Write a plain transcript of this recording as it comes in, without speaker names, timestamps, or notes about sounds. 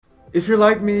If you're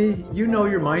like me, you know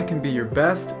your mind can be your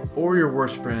best or your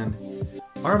worst friend.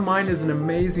 Our mind is an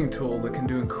amazing tool that can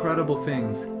do incredible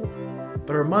things,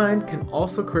 but our mind can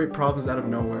also create problems out of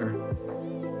nowhere.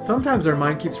 Sometimes our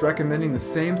mind keeps recommending the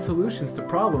same solutions to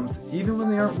problems even when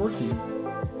they aren't working.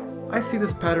 I see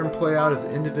this pattern play out as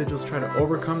individuals try to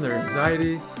overcome their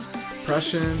anxiety,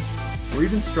 depression, or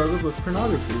even struggles with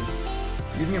pornography,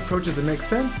 using approaches that make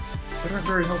sense but aren't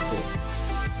very helpful.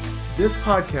 This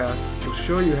podcast will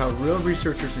show you how real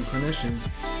researchers and clinicians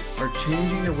are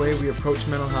changing the way we approach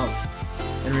mental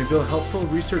health and reveal helpful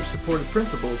research-supported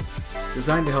principles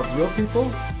designed to help real people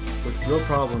with real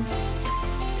problems.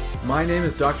 My name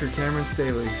is Dr. Cameron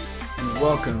Staley, and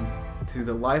welcome to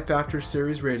the Life After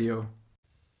Series Radio.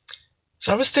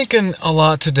 So I was thinking a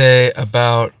lot today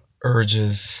about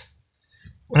urges.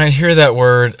 When I hear that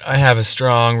word, I have a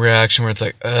strong reaction where it's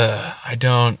like, I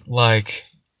don't like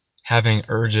having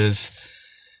urges.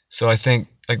 So I think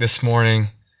like this morning,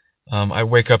 I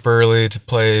wake up early to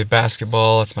play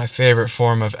basketball. It's my favorite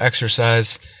form of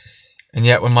exercise. And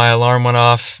yet when my alarm went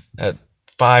off at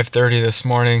 5:30 this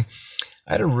morning,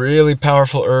 I had a really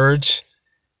powerful urge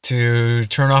to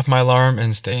turn off my alarm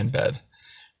and stay in bed.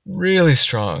 Really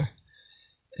strong.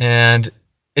 And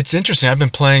it's interesting. I've been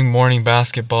playing morning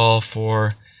basketball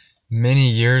for many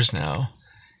years now.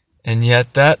 And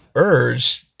yet that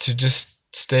urge to just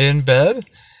stay in bed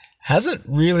hasn't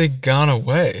really gone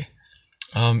away.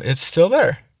 It's still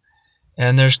there.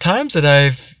 And there's times that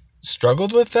I've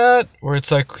struggled with that where it's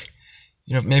like,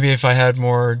 maybe if I had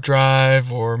more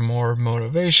drive or more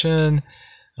motivation,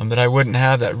 that I wouldn't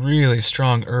have that really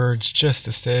strong urge just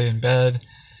to stay in bed.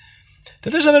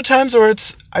 Then there's other times where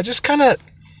I just kind of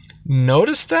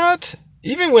notice that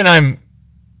even when I'm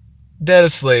dead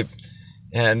asleep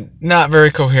and not very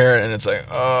coherent, and it's like,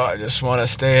 I just want to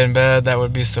stay in bed, that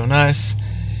would be so nice.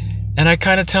 And I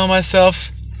kind of tell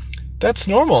myself, that's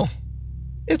normal.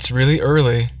 It's really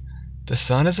early. The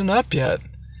sun isn't up yet.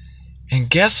 And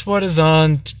guess what is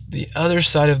on the other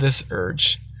side of this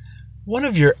urge? One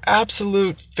of your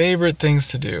absolute favorite things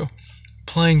to do,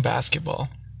 playing basketball.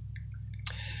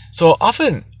 So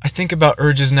often I think about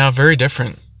urges now very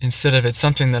different. Instead of it's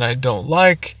something that I don't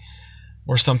like,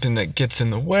 or something that gets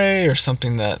in the way, or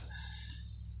something that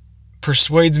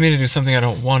persuades me to do something I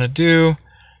don't want to do.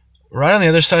 Right on the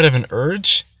other side of an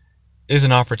urge is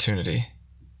an opportunity.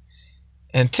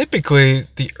 And typically,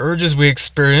 the urges we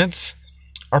experience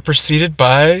are preceded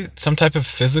by some type of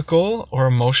physical or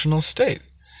emotional state.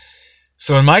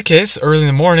 So in my case, early in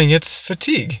the morning, it's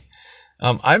fatigue.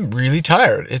 I'm really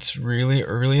tired. It's really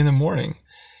early in the morning.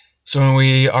 So when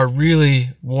we are really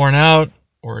worn out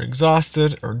or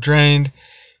exhausted or drained,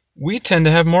 we tend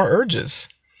to have more urges.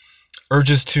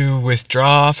 Urges to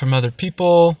withdraw from other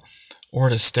people, or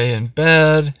to stay in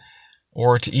bed,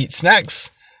 or to eat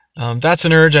snacks. That's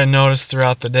an urge I notice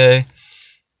throughout the day.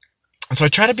 And so I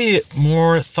try to be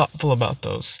more thoughtful about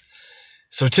those.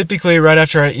 So typically right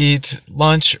after I eat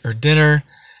lunch or dinner,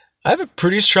 I have a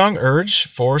pretty strong urge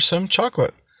for some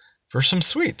chocolate, for some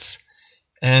sweets.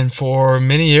 And for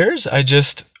many years, I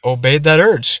just obeyed that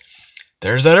urge.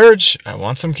 There's that urge. I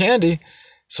want some candy.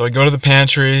 So I go to the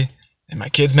pantry, and my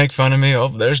kids make fun of me. Oh,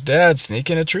 there's Dad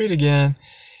sneaking a treat again.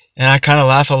 And I kind of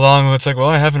laugh along. It's like, well,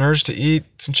 I have an urge to eat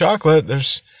some chocolate.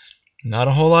 There's not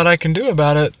a whole lot I can do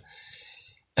about it.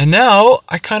 And now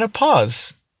I kind of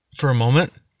pause for a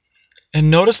moment and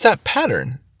notice that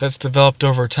pattern that's developed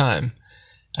over time.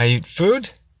 I eat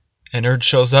food, an urge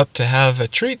shows up to have a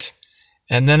treat,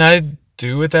 and then I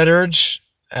do what that urge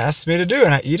asks me to do,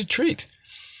 and I eat a treat.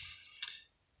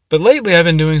 But lately I've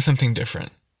been doing something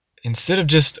different. Instead of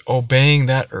just obeying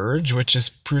that urge, which is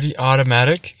pretty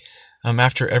automatic,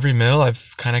 after every meal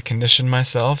I've kind of conditioned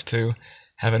myself to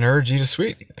have an urge, eat a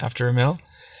sweet after a meal.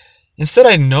 Instead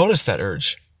I notice that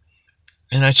urge,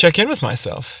 and I check in with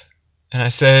myself, and I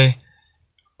say,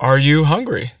 are you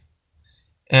hungry?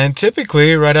 And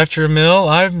typically right after a meal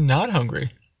I'm not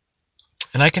hungry.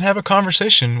 And I can have a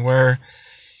conversation where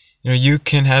you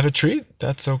can have a treat,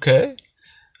 that's okay.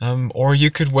 Or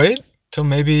you could wait till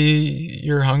maybe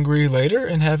you're hungry later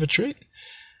and have a treat.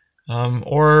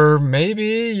 Or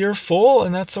maybe you're full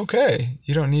and that's okay.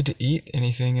 You don't need to eat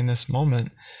anything in this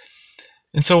moment.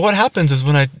 And so what happens is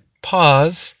when I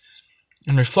pause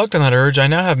and reflect on that urge, I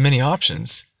now have many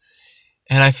options.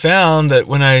 And I found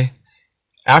that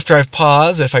after I've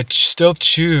paused, if I still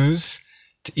choose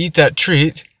to eat that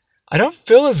treat, I don't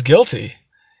feel as guilty.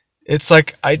 It's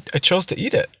like I chose to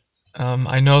eat it.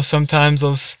 I know sometimes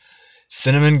those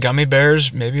cinnamon gummy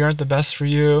bears maybe aren't the best for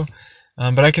you,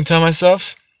 but I can tell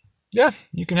myself, yeah,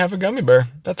 you can have a gummy bear.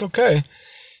 That's okay.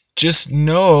 Just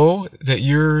know that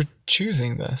you're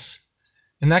choosing this.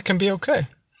 And that can be okay.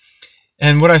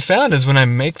 And what I found is when I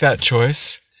make that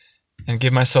choice and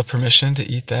give myself permission to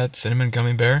eat that cinnamon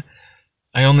gummy bear,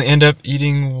 I only end up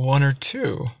eating one or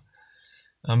two.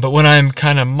 But when I'm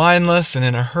kind of mindless and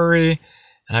in a hurry,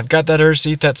 and I've got that urge to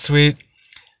eat that sweet,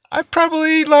 I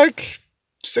probably eat like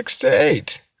 6 to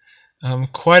 8,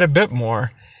 quite a bit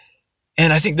more.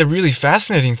 And I think the really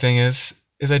fascinating thing is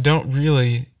I don't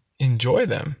really enjoy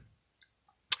them.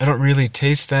 I don't really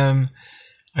taste them.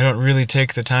 I don't really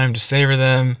take the time to savor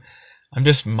them. I'm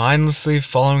just mindlessly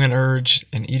following an urge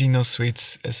and eating those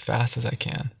sweets as fast as I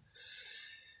can.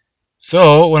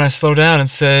 So when I slow down and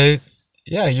say,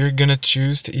 yeah, you're going to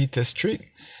choose to eat this treat,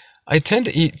 I tend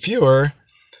to eat fewer,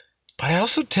 but I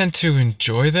also tend to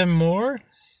enjoy them more,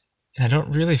 and I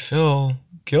don't really feel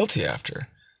guilty after,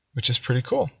 which is pretty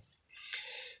cool.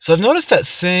 So I've noticed that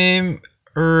same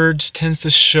urge tends to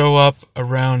show up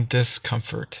around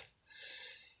discomfort.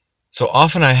 So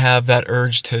often I have that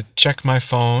urge to check my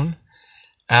phone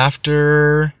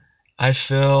after I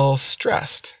feel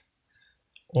stressed,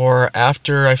 or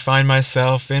after I find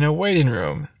myself in a waiting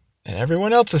room and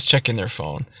everyone else is checking their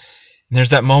phone. And there's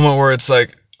that moment where it's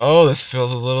like, oh, this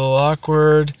feels a little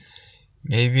awkward.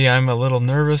 Maybe I'm a little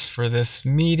nervous for this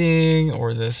meeting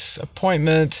or this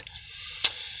appointment.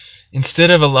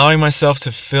 Instead of allowing myself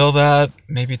to feel that,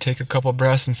 maybe take a couple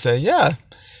breaths and say, yeah,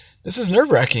 this is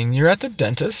nerve-wracking. You're at the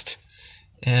dentist.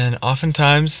 And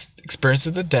oftentimes, experiences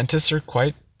at the dentist are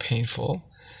quite painful.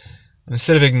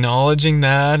 Instead of acknowledging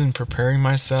that and preparing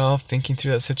myself, thinking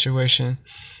through that situation,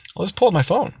 I'll just pull up my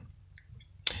phone.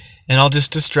 And I'll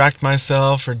just distract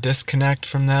myself or disconnect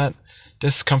from that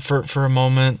discomfort for a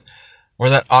moment, or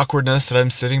that awkwardness that I'm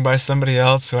sitting by somebody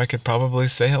else who I could probably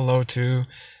say hello to,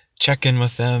 check in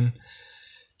with them.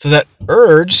 So that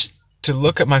urge to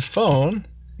look at my phone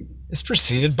is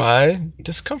preceded by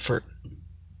discomfort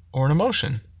or an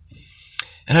emotion.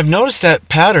 And I've noticed that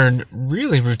pattern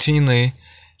really routinely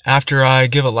after I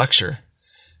give a lecture.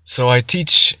 So I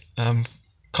teach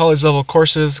college level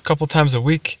courses a couple times a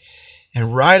week,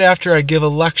 and right after I give a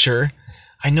lecture,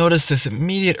 I notice this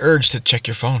immediate urge to check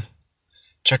your phone,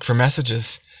 check for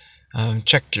messages,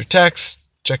 check your texts,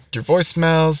 check your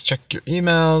voicemails, check your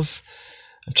emails,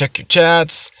 check your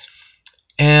chats.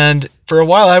 And for a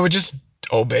while I would just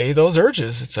obey those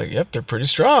urges. It's like, yep, they're pretty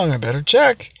strong, I better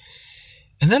check.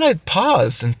 And then I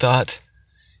paused and thought,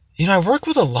 I work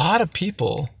with a lot of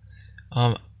people,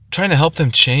 trying to help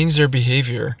them change their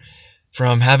behavior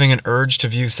from having an urge to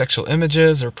view sexual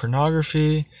images or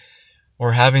pornography,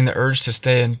 or having the urge to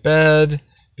stay in bed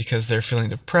because they're feeling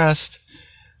depressed,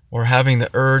 or having the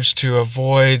urge to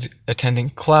avoid attending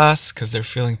class because they're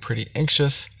feeling pretty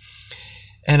anxious.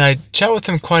 And I chat with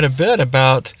them quite a bit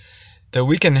about that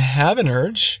we can have an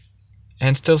urge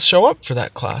and still show up for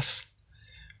that class,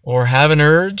 or have an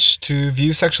urge to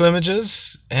view sexual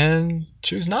images and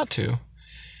choose not to,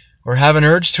 or have an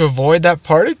urge to avoid that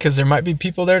party because there might be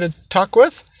people there to talk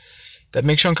with that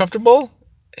makes you uncomfortable,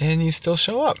 and you still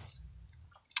show up.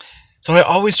 So I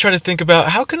always try to think about,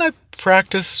 how can I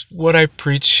practice what I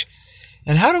preach,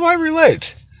 and how do I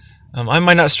relate? I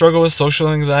might not struggle with social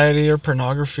anxiety or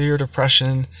pornography or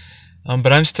depression,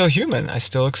 but I'm still human. I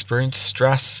still experience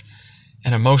stress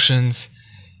and emotions.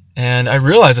 And I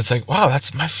realize it's like, wow,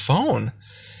 that's my phone.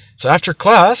 So after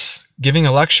class, giving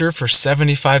a lecture for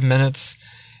 75 minutes,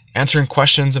 answering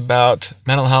questions about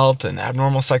mental health and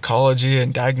abnormal psychology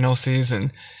and diagnoses,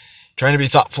 and trying to be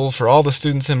thoughtful for all the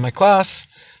students in my class,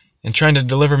 and trying to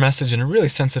deliver message in a really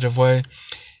sensitive way,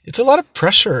 it's a lot of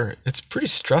pressure. It's pretty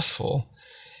stressful.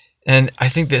 And I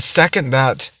think the second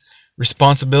that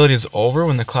responsibility is over,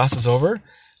 when the class is over,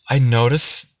 I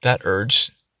notice that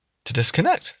urge to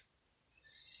disconnect.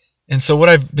 And so what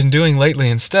I've been doing lately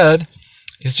instead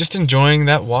is just enjoying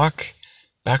that walk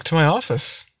back to my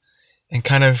office and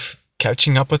kind of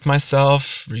catching up with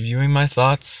myself, reviewing my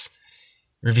thoughts,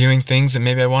 reviewing things that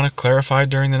maybe I want to clarify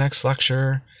during the next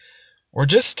lecture, or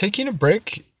just taking a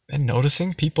break and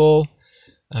noticing people.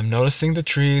 I'm noticing the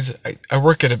trees. I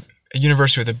work at a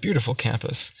university with a beautiful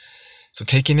campus, so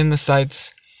taking in the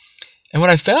sights. And what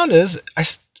I found is I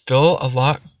feel a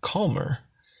lot calmer.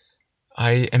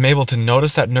 I am able to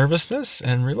notice that nervousness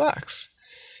and relax.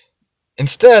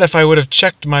 Instead, if I would have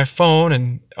checked my phone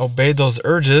and obeyed those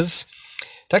urges,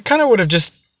 that kind of would have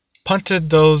just punted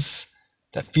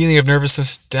that feeling of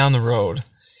nervousness down the road.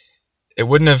 It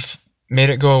wouldn't have made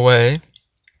it go away.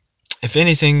 If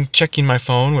anything, checking my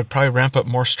phone would probably ramp up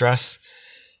more stress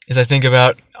as I think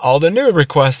about all the new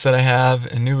requests that I have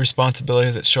and new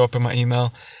responsibilities that show up in my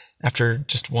email after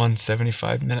just one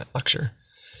 75-minute lecture.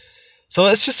 So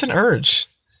it's just an urge,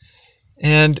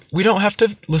 and we don't have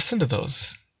to listen to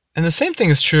those. And the same thing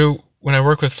is true when I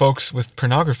work with folks with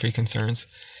pornography concerns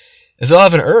is they'll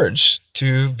have an urge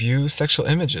to view sexual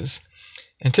images.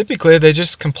 And typically they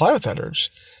just comply with that urge.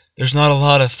 There's not a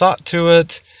lot of thought to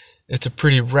it. It's a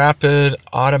pretty rapid,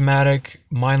 automatic,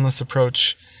 mindless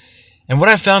approach. And what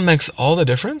I found makes all the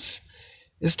difference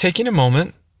is taking a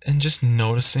moment and just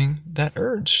noticing that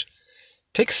urge.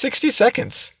 Take 60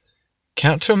 seconds,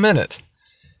 count to a minute,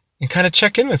 and kind of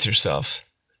check in with yourself.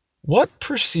 What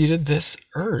preceded this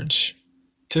urge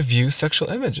to view sexual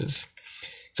images?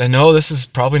 Because I know this is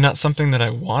probably not something that I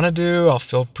want to do. I'll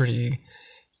feel pretty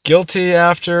guilty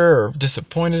after or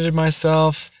disappointed in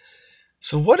myself.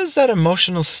 So what is that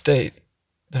emotional state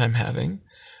that I'm having?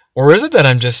 Or is it that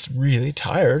I'm just really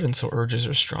tired and so urges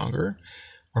are stronger?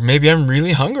 Or maybe I'm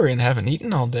really hungry and haven't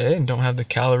eaten all day and don't have the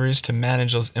calories to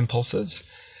manage those impulses.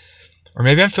 Or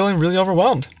maybe I'm feeling really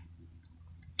overwhelmed.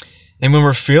 And when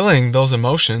we're feeling those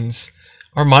emotions,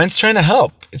 our mind's trying to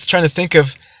help. It's trying to think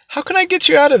of, how can I get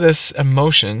you out of this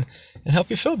emotion and help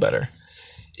you feel better?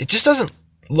 It just doesn't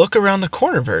look around the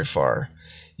corner very far.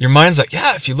 Your mind's like,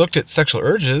 yeah, if you looked at sexual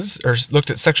urges or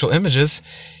looked at sexual images,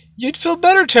 you'd feel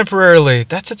better temporarily.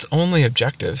 That's its only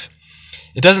objective.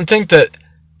 It doesn't think that,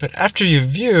 but after you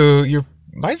view, you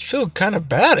might feel kind of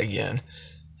bad again. And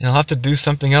you'll have to do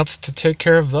something else to take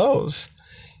care of those.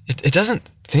 It doesn't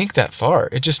think that far.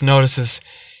 It just notices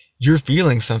you're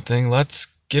feeling something. Let's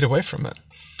get away from it.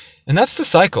 And that's the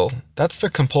cycle. That's the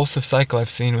compulsive cycle I've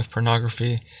seen with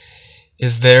pornography.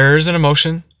 Is there's an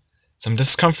emotion, some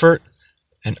discomfort,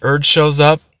 an urge shows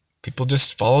up, people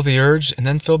just follow the urge and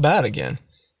then feel bad again.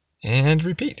 And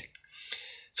repeat.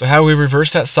 So how we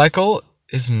reverse that cycle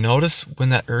is notice when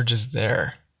that urge is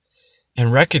there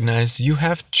and recognize you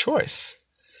have choice.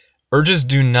 Urges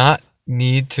do not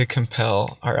need to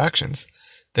compel our actions.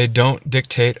 They don't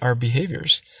dictate our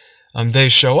behaviors. They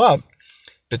show up,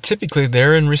 but typically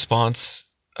they're in response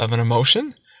of an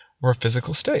emotion or a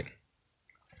physical state.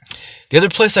 The other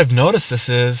place I've noticed this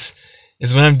is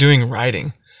when I'm doing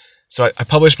writing. So I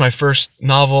published my first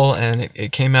novel and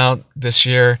it came out this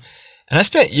year. And I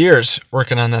spent years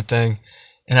working on that thing.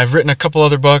 And I've written a couple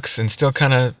other books and still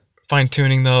kind of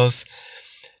fine-tuning those.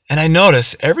 And I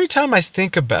notice every time I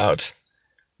think about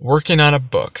working on a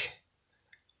book,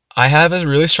 I have a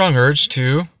really strong urge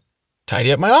to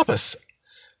tidy up my office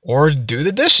or do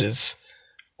the dishes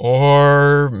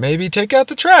or maybe take out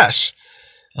the trash.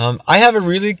 I have a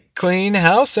really clean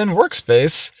house and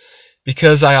workspace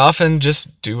because I often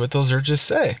just do what those urges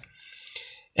say.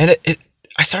 And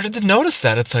I started to notice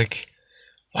that. It's like,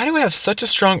 why do I have such a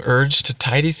strong urge to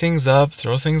tidy things up,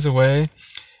 throw things away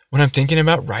when I'm thinking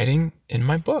about writing in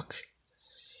my book?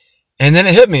 And then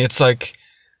it hit me. It's like,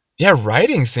 yeah,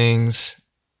 writing things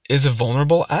is a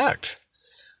vulnerable act.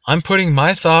 I'm putting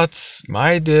my thoughts,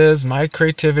 my ideas, my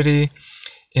creativity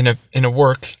in a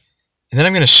work, and then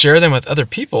I'm going to share them with other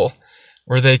people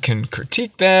where they can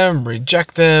critique them,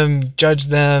 reject them, judge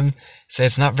them, say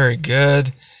it's not very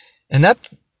good. And that's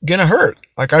going to hurt.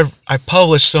 Like I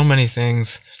published so many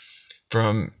things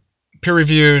from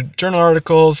peer-reviewed journal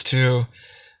articles to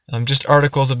just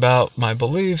articles about my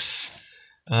beliefs,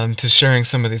 to sharing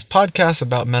some of these podcasts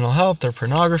about mental health or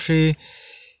pornography.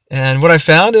 And what I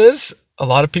found is a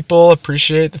lot of people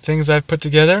appreciate the things I've put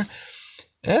together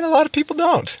and a lot of people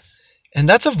don't. And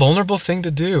that's a vulnerable thing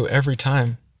to do every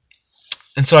time.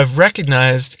 And so I've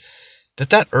recognized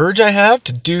that urge I have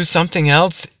to do something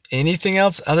else, anything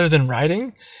else other than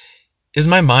writing, is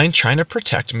my mind trying to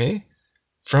protect me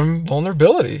from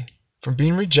vulnerability, from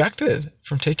being rejected,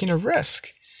 from taking a risk.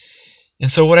 And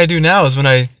so what I do now is when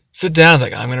I sit down, it's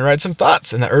like, I'm going to write some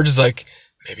thoughts. And the urge is like,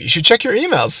 maybe you should check your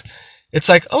emails. It's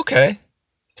like, okay,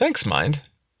 thanks, mind.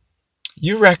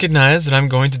 You recognize that I'm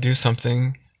going to do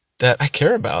something that I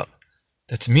care about,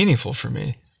 that's meaningful for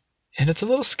me. And it's a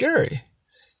little scary.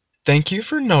 Thank you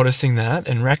for noticing that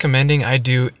and recommending I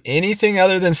do anything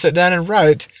other than sit down and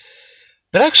write.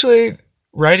 But actually,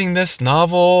 writing this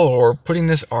novel or putting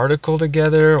this article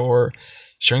together or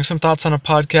sharing some thoughts on a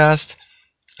podcast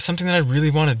is something that I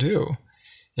really want to do.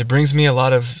 It brings me a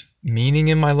lot of meaning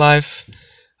in my life,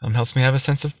 helps me have a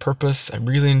sense of purpose. I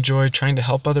really enjoy trying to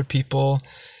help other people.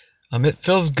 It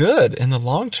feels good in the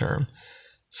long term.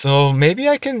 So maybe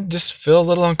I can just feel a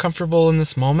little uncomfortable in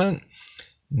this moment,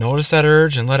 notice that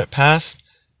urge and let it pass,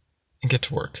 and get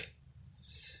to work.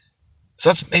 So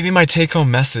that's maybe my take-home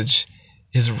message,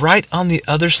 is right on the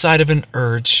other side of an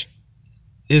urge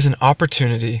is an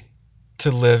opportunity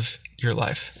to live your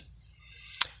life.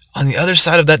 On the other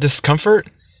side of that discomfort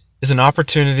is an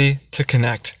opportunity to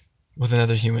connect with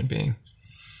another human being.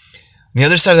 On the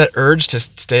other side of that urge to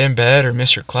stay in bed or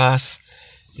miss your class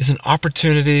is an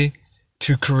opportunity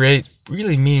to create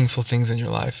really meaningful things in your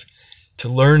life. to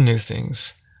learn new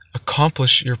things,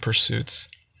 accomplish your pursuits.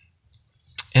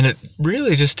 And it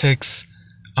really just takes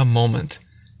a moment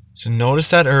to notice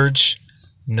that urge,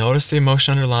 notice the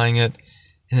emotion underlying it,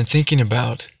 and then thinking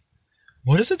about,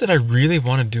 what is it that I really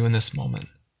want to do in this moment?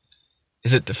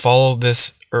 Is it to follow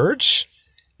this urge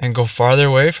and go farther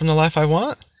away from the life I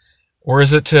want? Or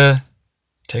is it to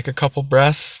take a couple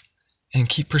breaths and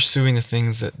keep pursuing the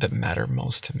things that matter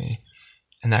most to me?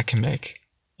 And that can make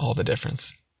all the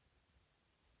difference.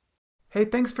 Hey,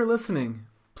 thanks for listening.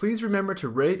 Please remember to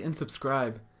rate and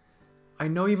subscribe. I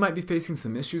know you might be facing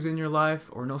some issues in your life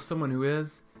or know someone who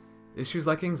is. Issues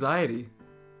like anxiety,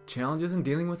 challenges in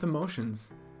dealing with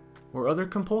emotions, or other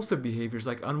compulsive behaviors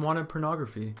like unwanted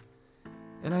pornography.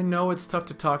 And I know it's tough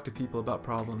to talk to people about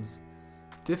problems.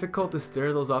 Difficult to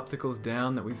stare those obstacles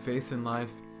down that we face in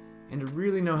life and to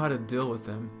really know how to deal with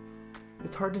them.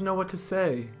 It's hard to know what to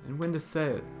say and when to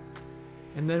say it.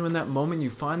 And then when that moment you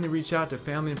finally reach out to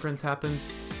family and friends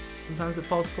happens, sometimes it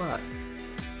falls flat.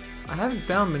 I haven't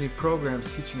found many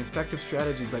programs teaching effective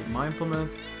strategies like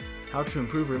mindfulness, how to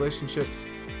improve relationships,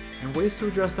 and ways to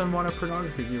address unwanted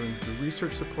pornography viewing through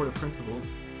research-supported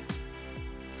principles.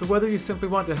 So whether you simply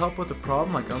want to help with a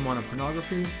problem like unwanted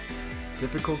pornography,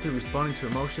 difficulty responding to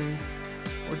emotions,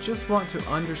 or just want to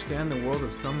understand the world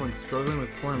of someone struggling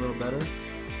with porn a little better,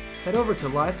 head over to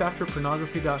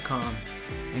lifeafterpornography.com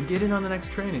and get in on the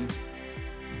next training.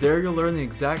 There you'll learn the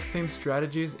exact same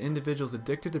strategies individuals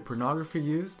addicted to pornography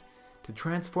used to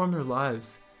transform their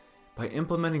lives by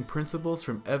implementing principles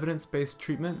from evidence-based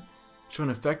treatment shown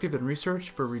effective in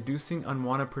research for reducing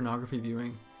unwanted pornography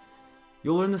viewing.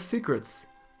 You'll learn the secrets,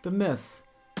 the myths,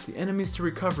 the enemies to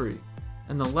recovery,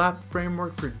 and the LAP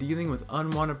framework for dealing with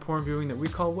unwanted porn viewing that we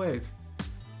call WAVE.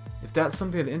 If that's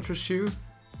something that interests you,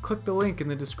 click the link in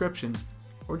the description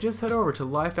or just head over to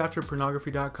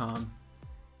lifeafterpornography.com.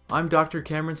 I'm Dr.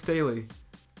 Cameron Staley.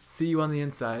 See you on the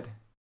inside.